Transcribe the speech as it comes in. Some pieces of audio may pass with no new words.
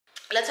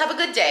let's have a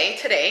good day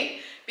today,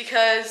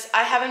 because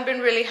I haven't been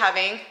really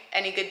having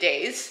any good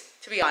days,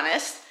 to be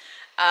honest.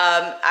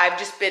 I've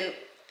just been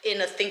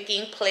in a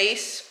thinking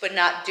place but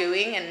not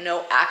doing, and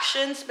no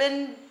action's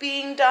been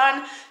being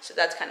done, so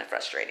that's kind of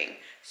frustrating.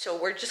 So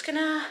we're just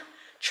gonna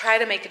try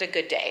to make it a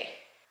good day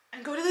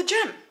and go to the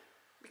gym,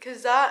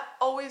 because that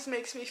always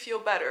makes me feel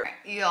better.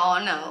 You all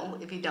know,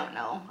 if you don't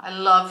know, I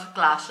love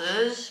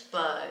glasses,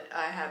 but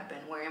I have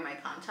been wearing my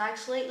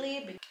contacts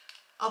lately.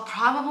 I'll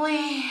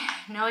probably,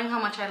 knowing how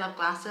much I love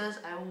glasses,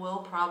 I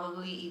will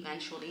probably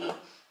eventually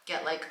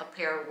get like a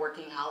pair of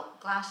working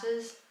out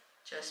glasses,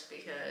 just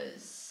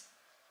because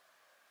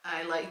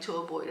I like to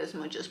avoid as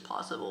much as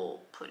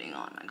possible putting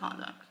on my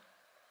contacts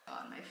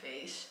on my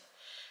face.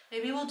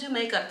 Maybe we'll do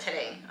makeup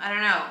today. I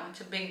don't know,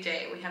 it's a big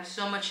day. We have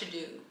so much to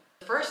do.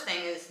 The first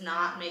thing is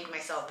not make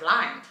myself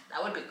blind.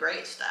 That would be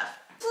great stuff.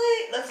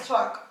 Let's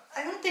talk.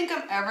 I don't think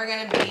I'm ever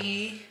gonna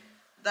be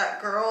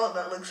that girl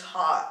that looks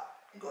hot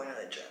going to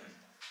the gym.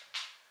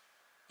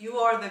 You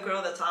are the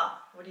girl that's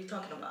hot. What are you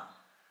talking about?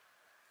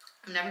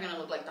 I'm never gonna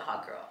look like the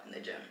hot girl in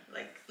the gym.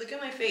 Like, look at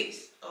my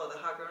face. Oh, the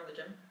hot girl in the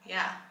gym?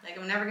 Yeah, like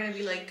I'm never gonna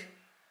be like,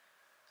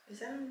 is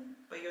that,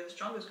 but you're the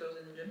strongest girls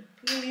in the gym.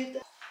 Can you mute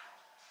that?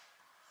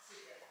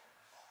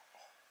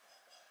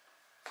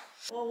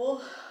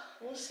 Well,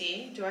 we'll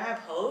see. Do I have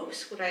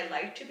hopes? Would I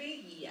like to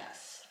be?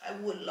 Yes. I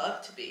would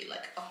love to be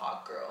like a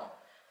hot girl,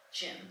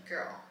 gym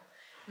girl,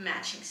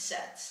 matching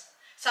sets.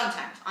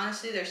 Sometimes,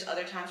 honestly, there's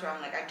other times where I'm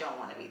like, I don't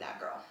want to be that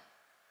girl.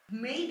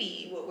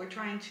 Maybe what we're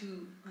trying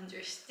to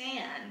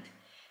understand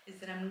is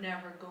that I'm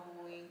never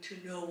going to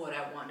know what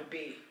I want to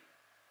be.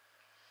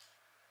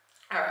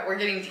 All right, we're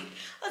getting deep.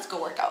 Let's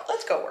go work out.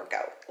 Let's go work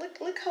out.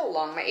 Look how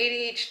long my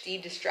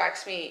ADHD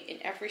distracts me in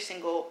every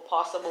single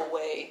possible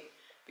way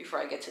before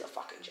I get to the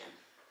fucking gym.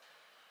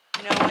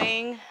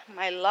 Knowing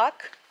my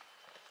luck,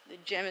 the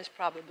gym is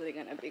probably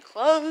gonna be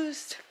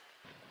closed.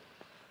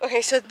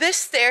 Okay, so these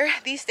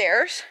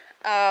stairs,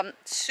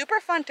 super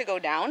fun to go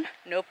down,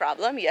 no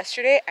problem.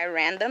 Yesterday I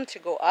ran them to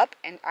go up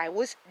and I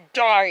was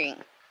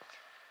dying.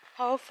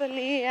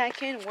 Hopefully I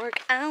can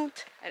work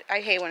out.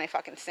 I hate when I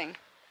fucking sing.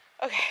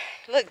 Okay,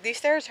 look, these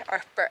stairs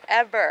are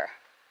forever.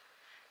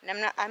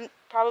 And I'm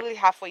probably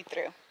halfway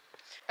through.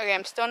 Okay,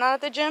 I'm still not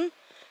at the gym,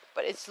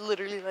 but it's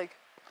literally like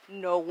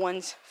no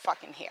one's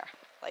fucking here.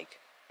 Like,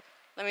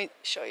 let me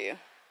show you.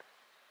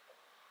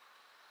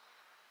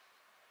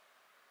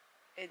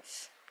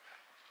 It's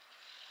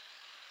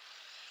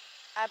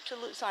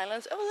absolute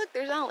silence. Oh, look,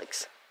 there's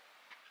Alex.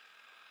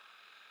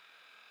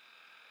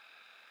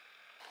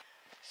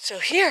 So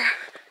here,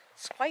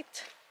 it's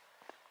quite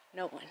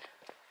no one.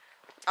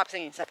 Stop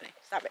singing, Stephanie.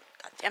 Stop it.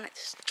 God damn it.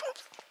 Stop.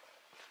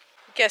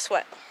 Guess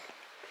what?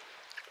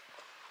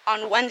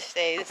 On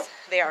Wednesdays,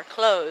 they are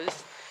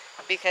closed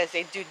because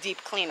they do deep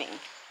cleaning.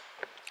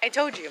 I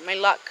told you, my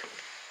luck.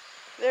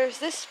 There's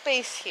this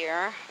space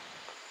here.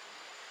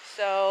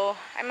 So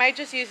I might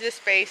just use this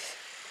space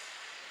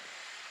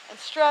and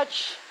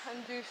stretch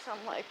and do some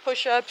like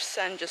push-ups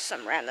and just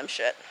some random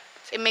shit.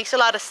 It makes a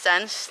lot of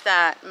sense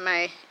that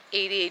my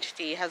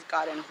ADHD has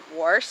gotten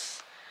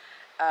worse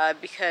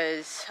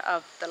because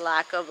of the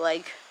lack of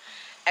like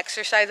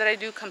exercise that I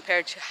do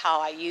compared to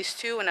how I used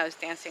to when I was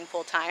dancing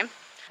full time.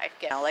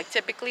 Like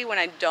typically when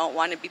I don't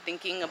want to be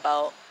thinking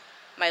about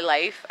my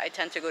life, I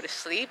tend to go to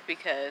sleep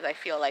because I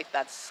feel like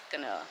that's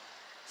gonna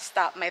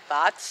stop my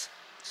thoughts.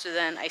 So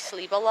then I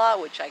sleep a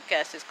lot, which I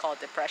guess is called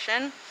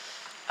depression.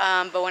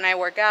 But when I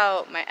work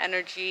out, my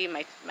energy,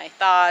 my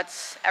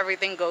thoughts,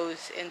 everything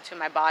goes into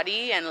my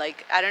body, and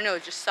like, I don't know,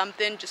 just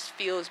something just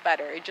feels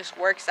better. It just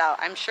works out.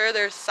 I'm sure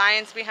there's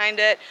science behind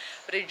it,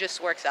 but it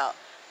just works out.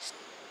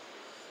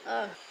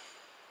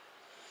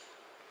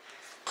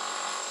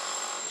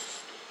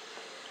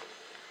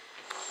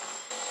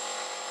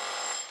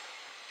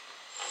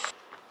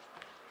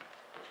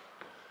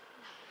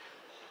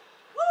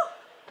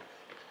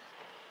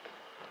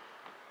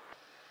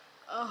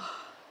 Oh,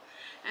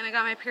 and I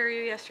got my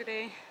period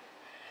yesterday,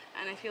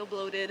 and I feel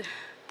bloated.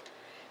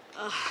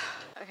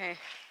 Okay, I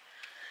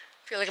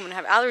feel like I'm gonna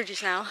have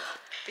allergies now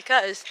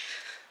because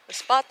the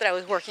spot that I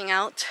was working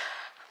out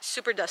is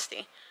super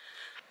dusty.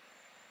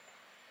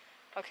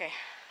 Okay,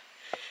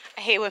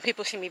 I hate when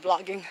people see me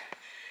vlogging.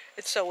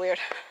 It's so weird.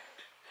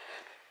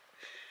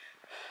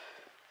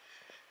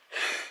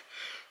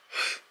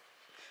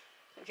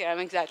 Okay, I'm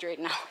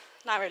exaggerating now.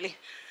 Not really.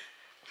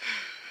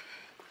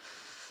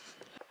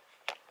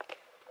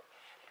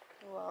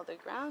 Well, the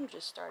ground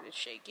just started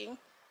shaking.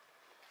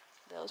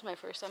 That was my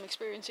first time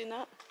experiencing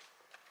that.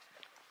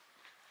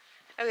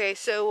 Okay,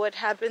 so what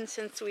happened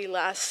since we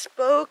last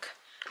spoke?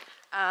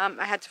 I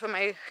had to put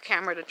my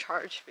camera to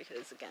charge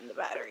because, again, the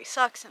battery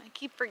sucks and I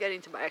keep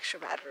forgetting to buy extra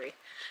battery.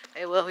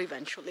 I will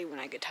eventually when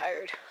I get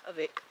tired of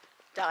it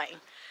dying.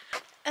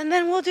 And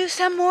then we'll do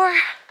some more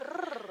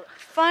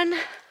fun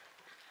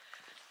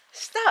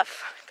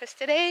stuff, because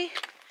today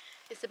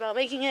is about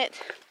making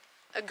it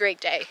a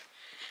great day.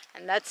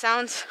 And that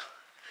sounds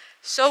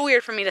so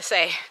weird for me to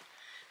say,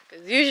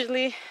 because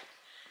usually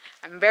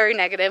I'm very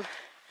negative,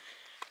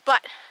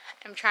 but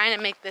I'm trying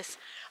to make this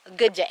a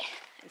good day.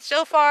 And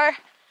so far,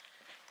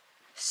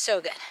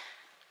 so good.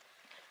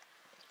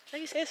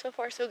 Did you say so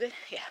far so good?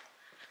 Yeah.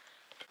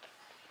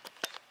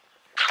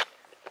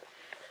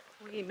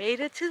 We made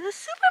it to the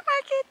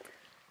supermarket.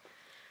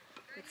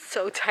 It's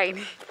so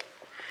tiny.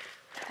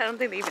 I don't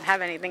think they even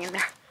have anything in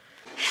there.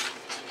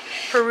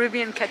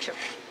 Peruvian ketchup.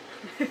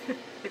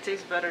 It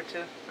tastes better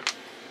too.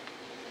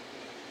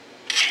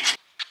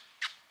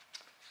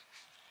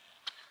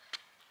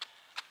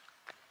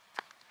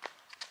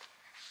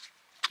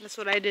 That's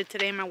what I did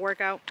today in my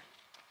workout.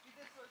 You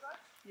did so that?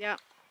 Yeah.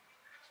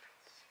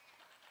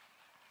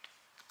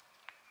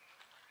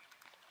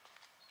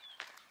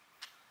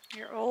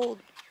 You're old.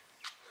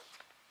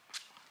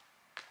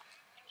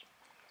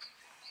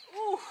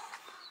 Ooh.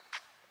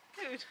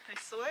 Dude, I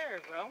swear,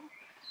 bro.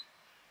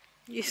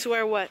 You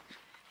swear what?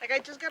 Like I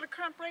just got a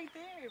cramp right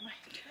there in my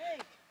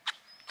leg.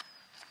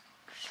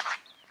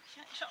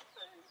 Can't jump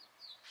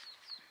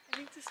it. I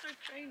need to start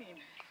training.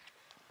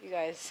 You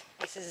guys,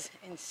 this is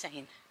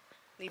insanely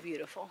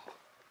beautiful.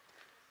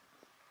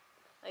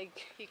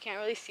 Like, you can't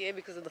really see it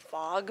because of the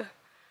fog,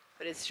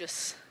 but it's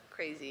just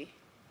crazy.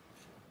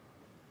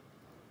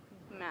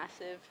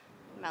 Massive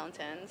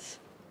mountains.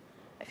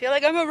 I feel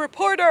like I'm a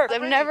reporter.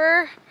 I've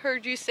never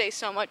heard you say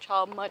so much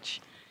how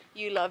much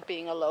you love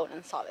being alone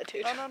in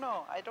solitude.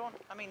 No. I don't.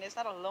 I mean, it's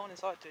not alone in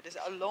solitude. It's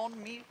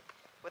alone me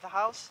with a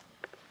house,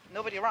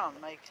 nobody around.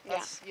 Like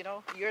that's you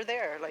know, you're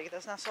there. Like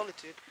that's not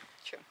solitude.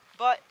 True.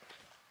 But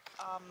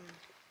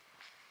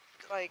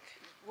like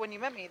when you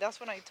met me, that's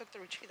when I took the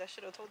retreat. I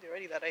should have told you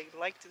already that I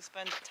like to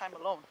spend time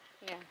alone.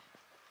 Yeah.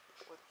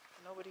 With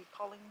nobody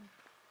calling.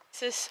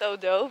 This is so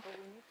dope. But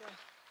we need to...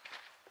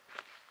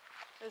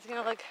 It's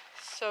gonna look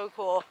so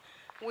cool.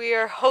 We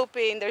are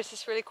hoping there's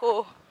this really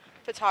cool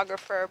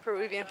photographer,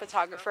 Peruvian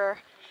photographer,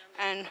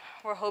 and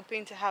we're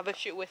hoping to have a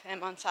shoot with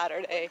him on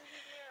Saturday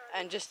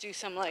and just do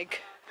some,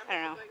 like, I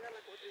don't know,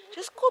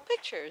 just cool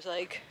pictures,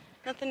 like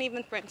nothing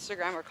even for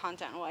Instagram or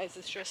content wise.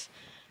 It's just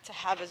to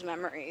have as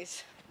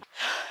memories.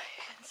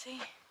 You can see.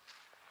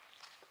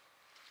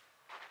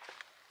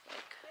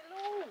 Like,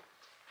 hello.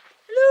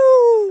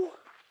 Hello.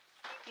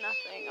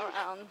 Nothing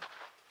around.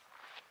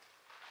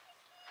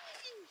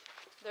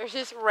 There's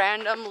this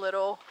random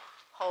little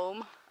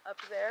home up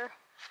there.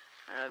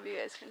 I don't know if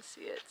you guys can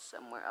see it,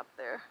 somewhere up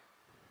there.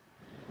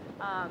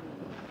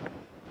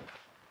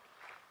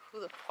 Who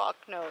the fuck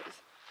knows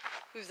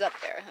who's up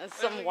there? That's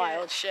some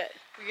wild shit.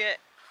 We get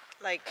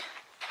like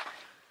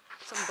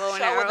Some bow and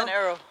shot arrow. with an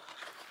arrow.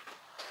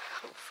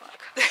 Oh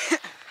fuck.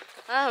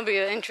 That would be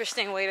an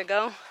interesting way to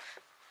go.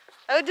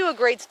 I would do a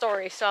great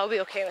story, so I'll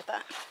be okay with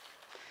that.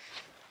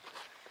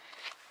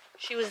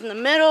 She was in the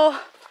middle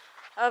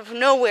of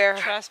nowhere.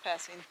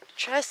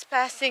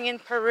 Trespassing in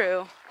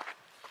Peru.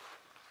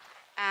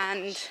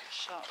 And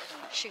Shot with an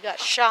arrow. she got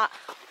shot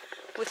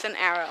with an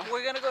arrow.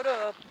 We're gonna go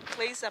to a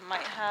place that might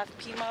have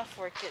Pima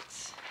for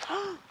kids.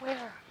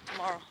 Where?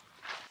 Tomorrow.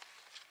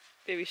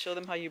 Baby, show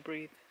them how you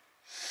breathe.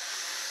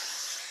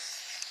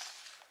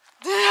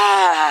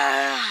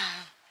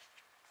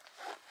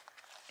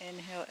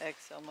 Inhale,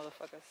 exhale,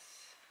 motherfuckers.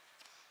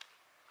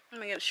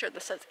 Let me get a shirt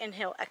that says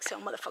inhale, exhale,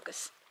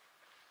 motherfuckers.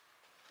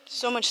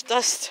 So much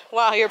dust.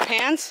 Wow, your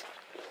pants?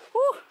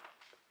 Whew.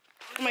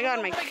 Oh my god,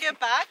 How to get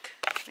back?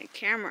 my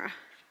camera.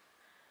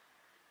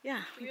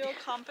 Yeah. Real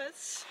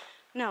compass.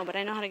 No, but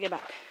I know how to get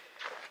back.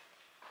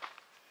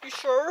 You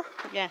sure?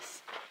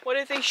 Yes. What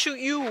if they shoot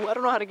you? I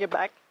don't know how to get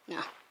back. No.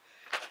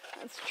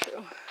 That's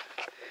true.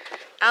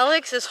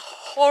 Alex is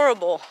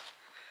horrible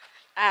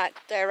at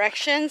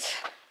directions.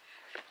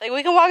 Like,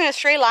 we can walk in a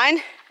straight line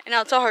and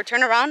I'll tell her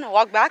turn around and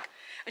walk back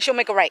and she'll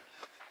make a right.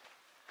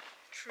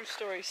 True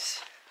stories.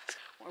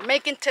 We're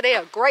making today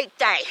a great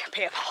day,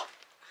 people.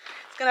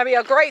 It's gonna be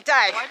a great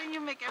day. Why didn't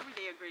you make every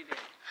day a great day?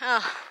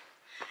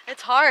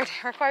 It's hard.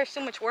 It requires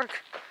so much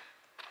work.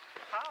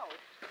 How?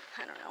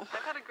 I don't know.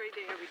 I've had a great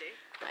day every day.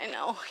 I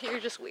know. You're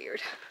just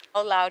weird.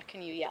 How loud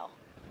can you yell?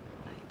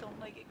 I don't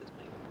like it because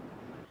my...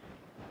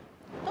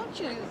 Don't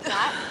you use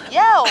that.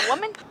 Yell,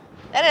 woman.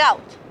 Let it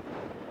out.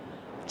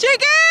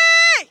 Cheeky!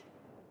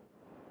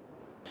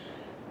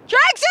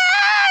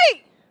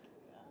 Trixie!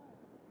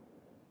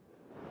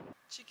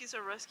 Chiqui's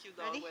a rescue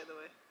dog, Ready? by the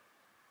way.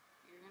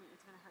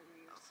 It's gonna hurt your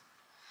ears.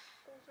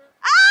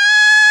 Ah!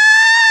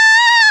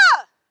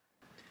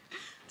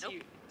 Nope. Do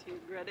you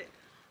regret it?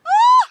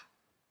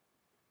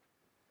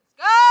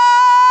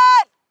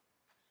 Good!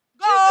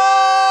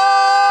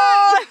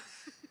 Good!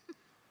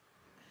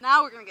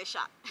 Now we're gonna get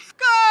shot.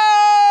 Go!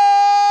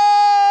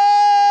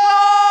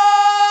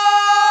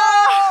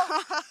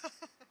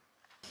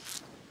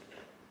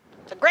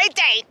 It's a great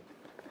day.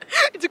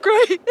 It's a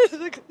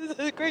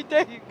great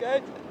day, you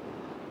guys.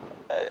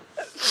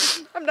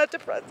 I'm not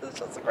depressed. It's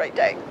just a great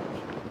day.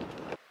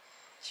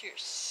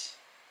 Cheers.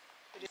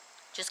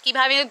 Just keep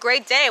having a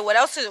great day. What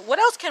else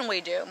can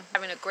we do?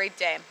 Having a great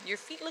day. Your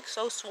feet look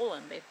so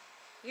swollen, babe.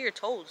 Look at your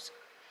toes.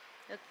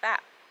 They look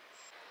fat.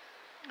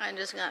 I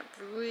just got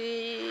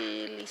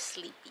really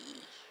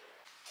sleepy.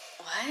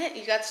 What?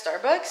 You got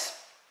Starbucks?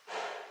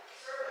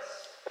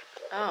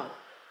 Oh.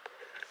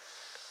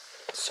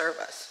 serve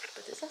us.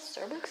 But is that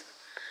Starbucks?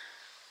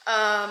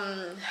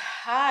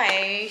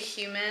 Hi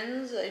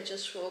humans. I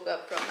just woke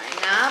up from my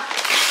nap.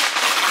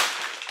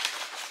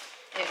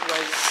 It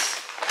was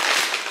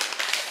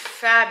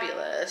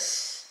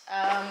fabulous.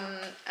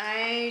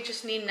 I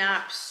just need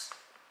naps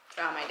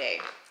throughout my day.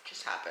 It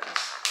just happens.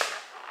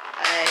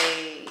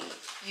 I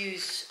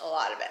use a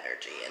lot of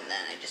energy and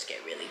then I just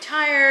get really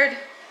tired.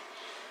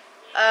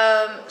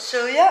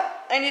 So yeah,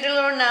 I need a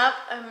little nap.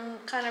 I'm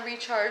kind of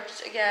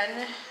recharged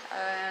again,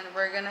 and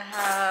we're gonna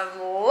have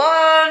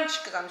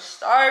lunch because I'm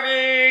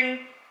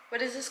starving.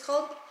 What is this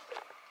called?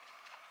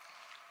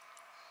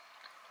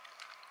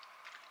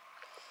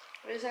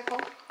 What is that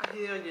called?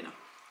 You know.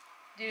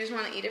 Do you just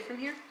want to eat it from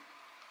here?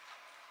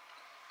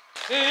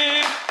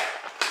 Hey.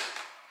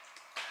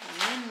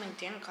 Man, my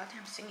damn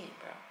goddamn singing,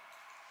 bro.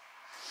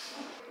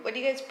 What do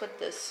you guys put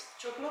this?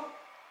 Chocolate?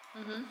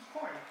 Mm-hmm.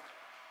 Corn.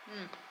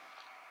 Mm.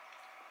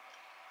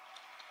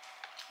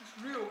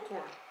 It's real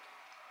corn.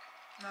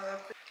 Not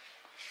that big.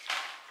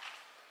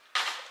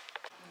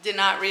 Did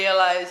not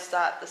realize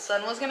that the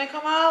sun was gonna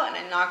come out, and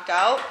I knocked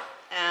out,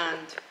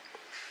 and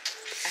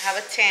I have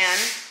a tan.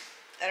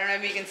 I don't know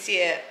if you can see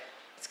it.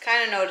 It's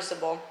kind of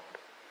noticeable.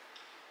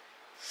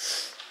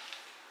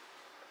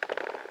 I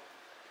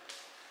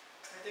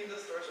think the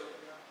store's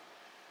open now.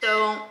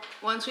 So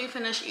once we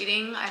finish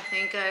eating, I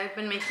think I've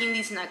been making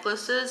these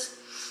necklaces.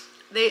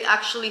 They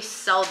actually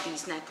sell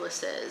these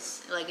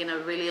necklaces like in a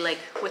really like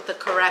with the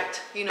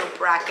correct, you know,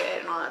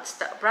 bracket and all that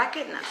stuff.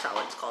 Bracket, that's not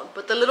what it's called,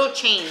 but the little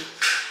chain.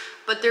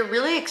 But they're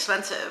really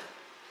expensive.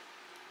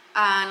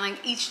 And like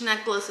each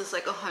necklace is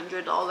like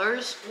 $100.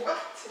 What?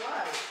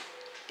 Why?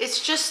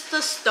 It's just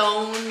the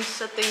stones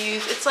that they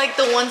use. It's like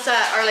the ones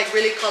that are like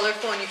really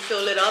colorful and you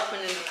fill it up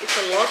and it's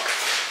a look.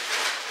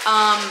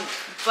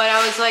 But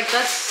I was like,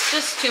 that's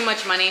just too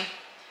much money.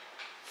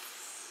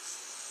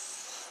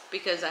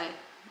 Because I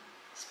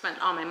spent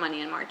all my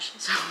money in March,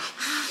 so.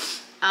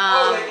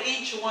 Like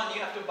each one you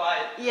have to buy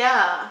it.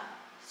 Yeah.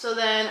 So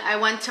then I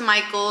went to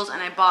Michael's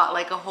and I bought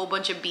like a whole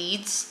bunch of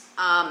beads.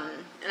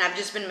 And I've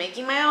just been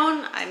making my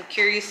own. I'm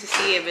curious to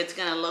see if it's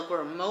gonna look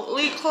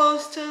remotely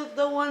close to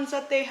the ones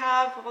that they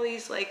have. All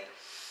these like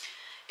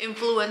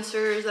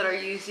influencers that are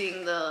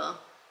using the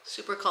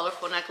super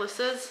colorful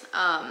necklaces.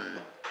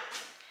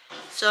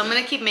 So I'm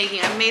gonna keep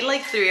making. I've made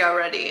like 3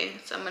 already.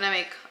 So I'm gonna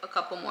make a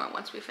couple more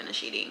once we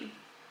finish eating.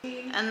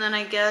 And then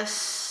I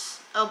guess,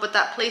 oh, but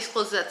that place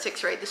closes at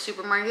 6, right? The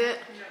supermarket?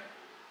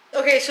 Yeah.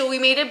 Okay, so we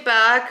made it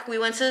back. We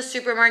went to the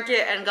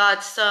supermarket and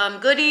got some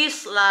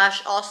goodies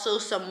 / also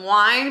some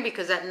wine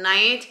because at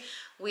night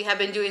we have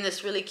been doing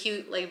this really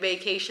cute like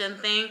vacation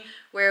thing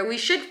where we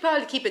should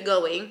probably keep it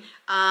going.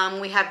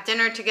 We have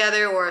dinner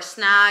together or a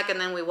snack and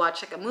then we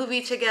watch like a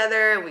movie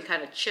together and we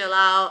kind of chill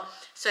out.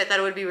 So I thought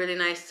it would be really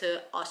nice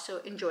to also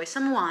enjoy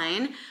some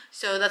wine.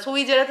 So that's what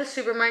we did at the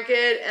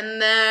supermarket.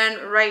 And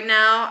then right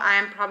now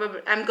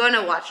I'm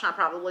gonna watch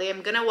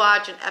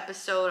an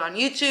episode on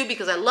YouTube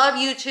because I love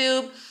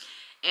YouTube.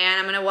 And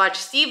I'm gonna watch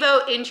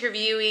Steve-O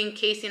interviewing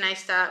Casey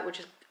Neistat, which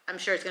is, I'm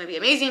sure it's gonna be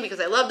amazing because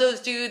I love those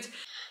dudes.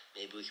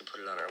 Maybe we can put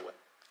it on our web.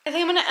 I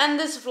think I'm gonna end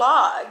this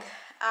vlog.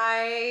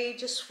 I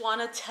just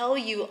wanna tell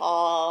you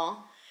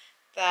all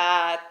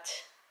that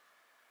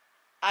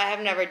I have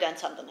never done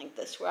something like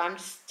this where I'm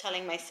just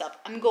telling myself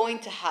I'm going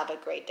to have a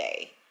great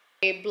day.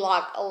 I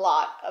block a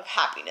lot of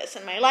happiness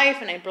in my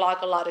life and I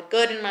block a lot of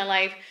good in my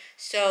life.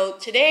 So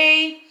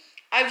today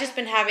I've just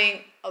been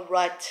having a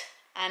rut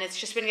and it's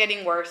just been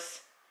getting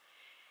worse.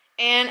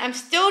 And I'm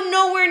still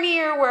nowhere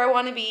near where I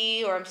want to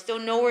be, or I'm still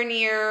nowhere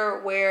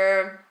near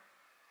where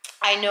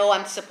I know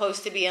I'm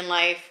supposed to be in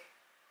life.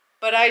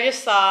 But I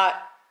just thought,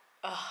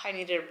 oh, I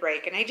needed a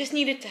break and I just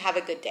needed to have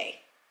a good day.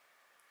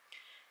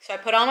 So I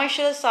put all my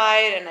shit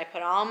aside and I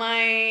put all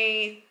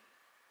my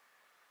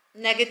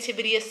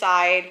negativity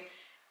aside,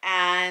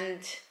 and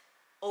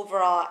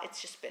overall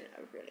it's just been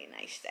a really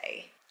nice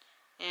day.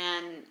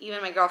 And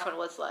even my girlfriend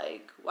was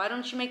like, why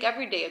don't you make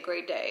every day a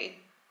great day?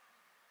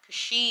 Because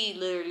she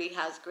literally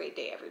has a great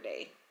day every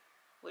day,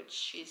 which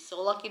she's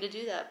so lucky to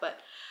do that, but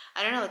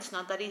I don't know, it's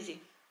not that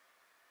easy.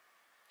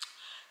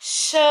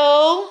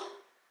 So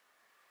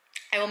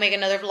I will make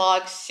another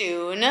vlog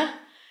soon.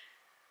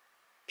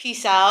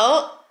 Peace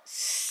out.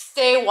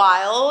 Stay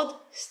wild,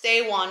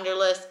 stay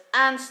wanderlust,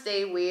 and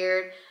stay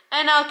weird.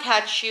 And I'll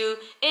catch you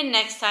in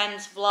next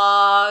time's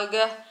vlog.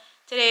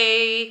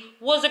 Today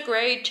was a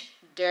great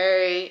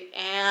day,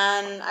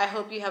 and I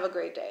hope you have a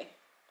great day.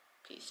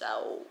 Peace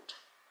out.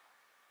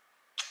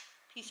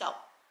 Peace out.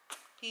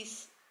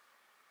 Peace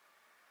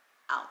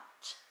out.